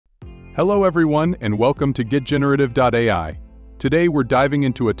Hello everyone and welcome to GetGenerative.AI. Today we're diving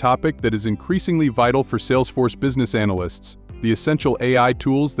into a topic that is increasingly vital for Salesforce business analysts, the essential AI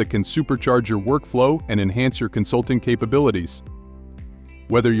tools that can supercharge your workflow and enhance your consulting capabilities.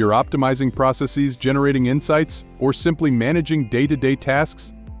 Whether you're optimizing processes, generating insights, or simply managing day-to-day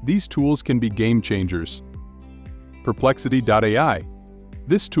tasks, these tools can be game changers. Perplexity.AI.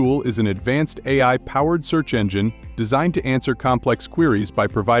 This tool is an advanced AI-powered search engine designed to answer complex queries by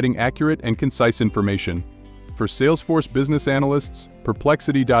providing accurate and concise information. For Salesforce business analysts,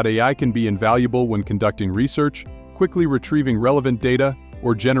 Perplexity.AI can be invaluable when conducting research, quickly retrieving relevant data,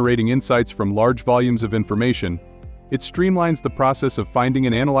 or generating insights from large volumes of information. It streamlines the process of finding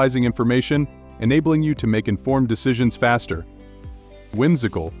and analyzing information, enabling you to make informed decisions faster.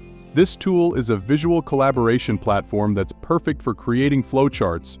 Whimsical. This tool is a visual collaboration platform that's perfect for creating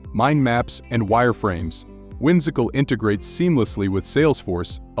flowcharts, mind maps, and wireframes. Whimsical integrates seamlessly with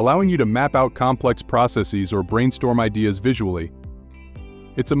Salesforce, allowing you to map out complex processes or brainstorm ideas visually.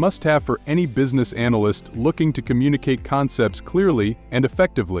 It's a must-have for any business analyst looking to communicate concepts clearly and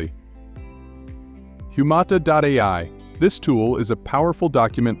effectively. Humata AI. This tool is a powerful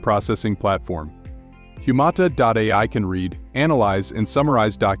document processing platform. Humata AI can read, analyze, and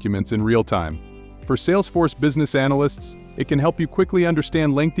summarize documents in real time. For Salesforce business analysts, it can help you quickly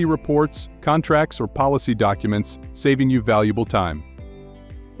understand lengthy reports, contracts, or policy documents, saving you valuable time.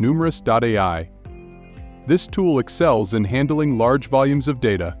 Numerous.AI. This tool excels in handling large volumes of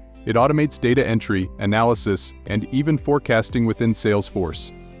data. It automates data entry, analysis, and even forecasting within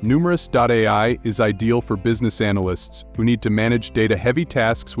Salesforce. Numerous.AI is ideal for business analysts who need to manage data-heavy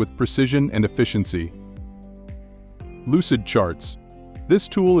tasks with precision and efficiency. Lucid Charts. This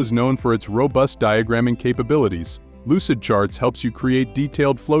tool is known for its robust diagramming capabilities. Lucid Charts helps you create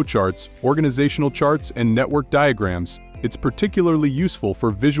detailed flowcharts, organizational charts, and network diagrams. It's particularly useful for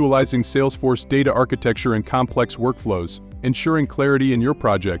visualizing Salesforce data architecture and complex workflows, ensuring clarity in your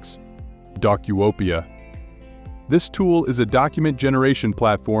projects. DocuOpia. This tool is a document generation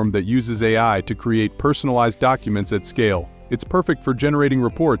platform that uses AI to create personalized documents at scale. It's perfect for generating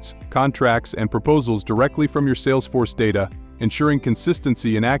reports, contracts, and proposals directly from your Salesforce data, ensuring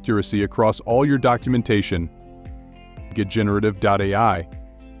consistency and accuracy across all your documentation. GetGenerative.AI.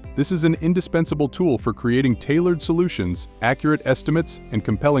 This is an indispensable tool for creating tailored solutions, accurate estimates, and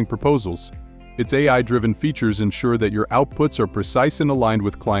compelling proposals. Its AI-driven features ensure that your outputs are precise and aligned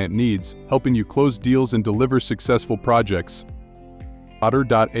with client needs, helping you close deals and deliver successful projects.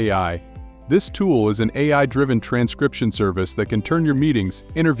 OtterAI. This tool is an AI-driven transcription service that can turn your meetings,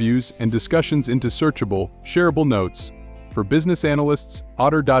 interviews, and discussions into searchable, shareable notes. For business analysts,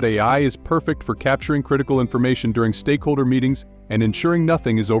 OtterAI is perfect for capturing critical information during stakeholder meetings and ensuring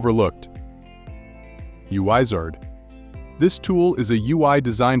nothing is overlooked. Uard. This tool is a UI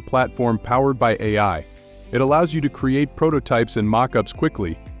design platform powered by AI. It allows you to create prototypes and mock-ups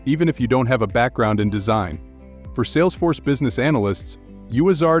quickly, even if you don't have a background in design. For Salesforce business analysts,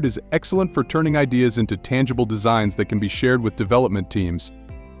 Uard is excellent for turning ideas into tangible designs that can be shared with development teams.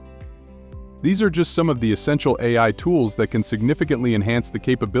 These are just some of the essential AI tools that can significantly enhance the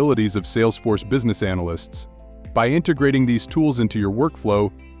capabilities of Salesforce business analysts. By integrating these tools into your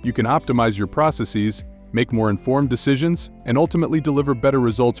workflow, you can optimize your processes, make more informed decisions, and ultimately deliver better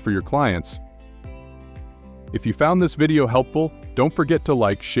results for your clients. If you found this video helpful, don't forget to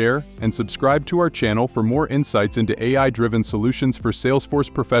like, share, and subscribe to our channel for more insights into AI-driven solutions for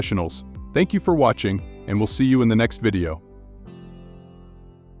Salesforce professionals. Thank you for watching, and we'll see you in the next video.